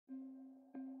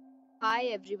Hi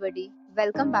everybody,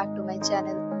 welcome back to my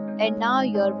channel. And now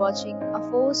you're watching a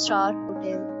 4-star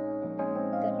hotel.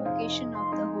 The location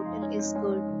of the hotel is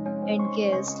good and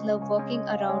guests love walking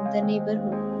around the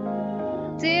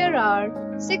neighborhood. There are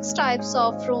 6 types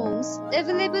of rooms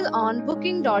available on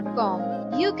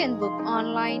booking.com. You can book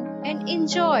online and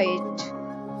enjoy it.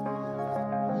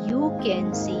 You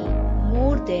can see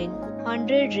more than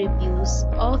 100 reviews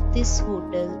of this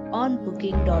hotel on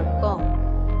booking.com.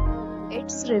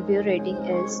 Its review rating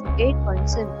is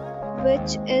 8.7,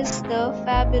 which is the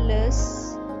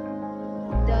fabulous.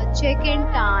 The check-in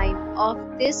time of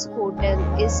this hotel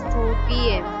is 2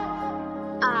 p.m.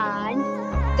 and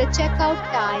the checkout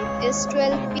time is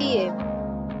 12 p.m.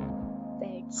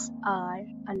 Pets are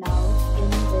allowed in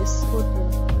this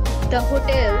hotel. The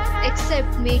hotel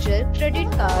accepts major credit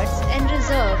cards and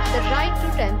reserves the right to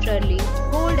temporarily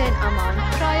hold an amount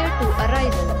prior to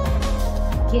arrival.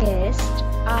 Guests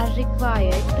are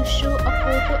required to show a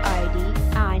photo ID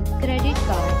and credit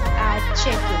card at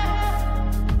check-in.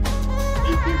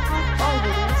 If you have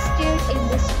already stayed in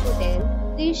this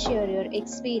hotel, please share your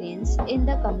experience in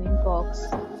the comment box.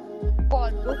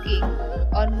 For booking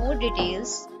or more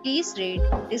details, please read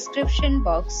description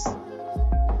box.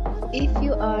 If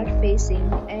you are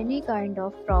facing any kind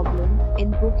of problem in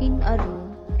booking a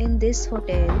room in this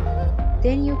hotel,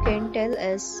 then you can tell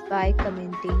us by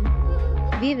commenting.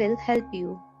 We will help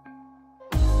you.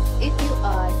 If you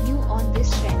are new on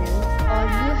this channel or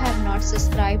you have not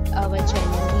subscribed our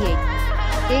channel yet,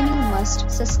 then you must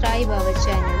subscribe our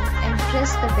channel and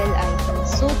press the bell icon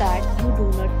so that you do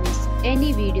not miss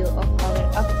any video of our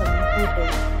upcoming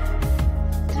hotel.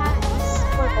 Thanks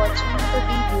for watching the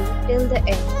video till the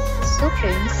end. So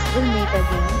friends, we'll meet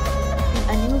again in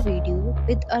a new video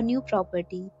with a new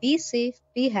property. Be safe,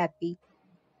 be happy.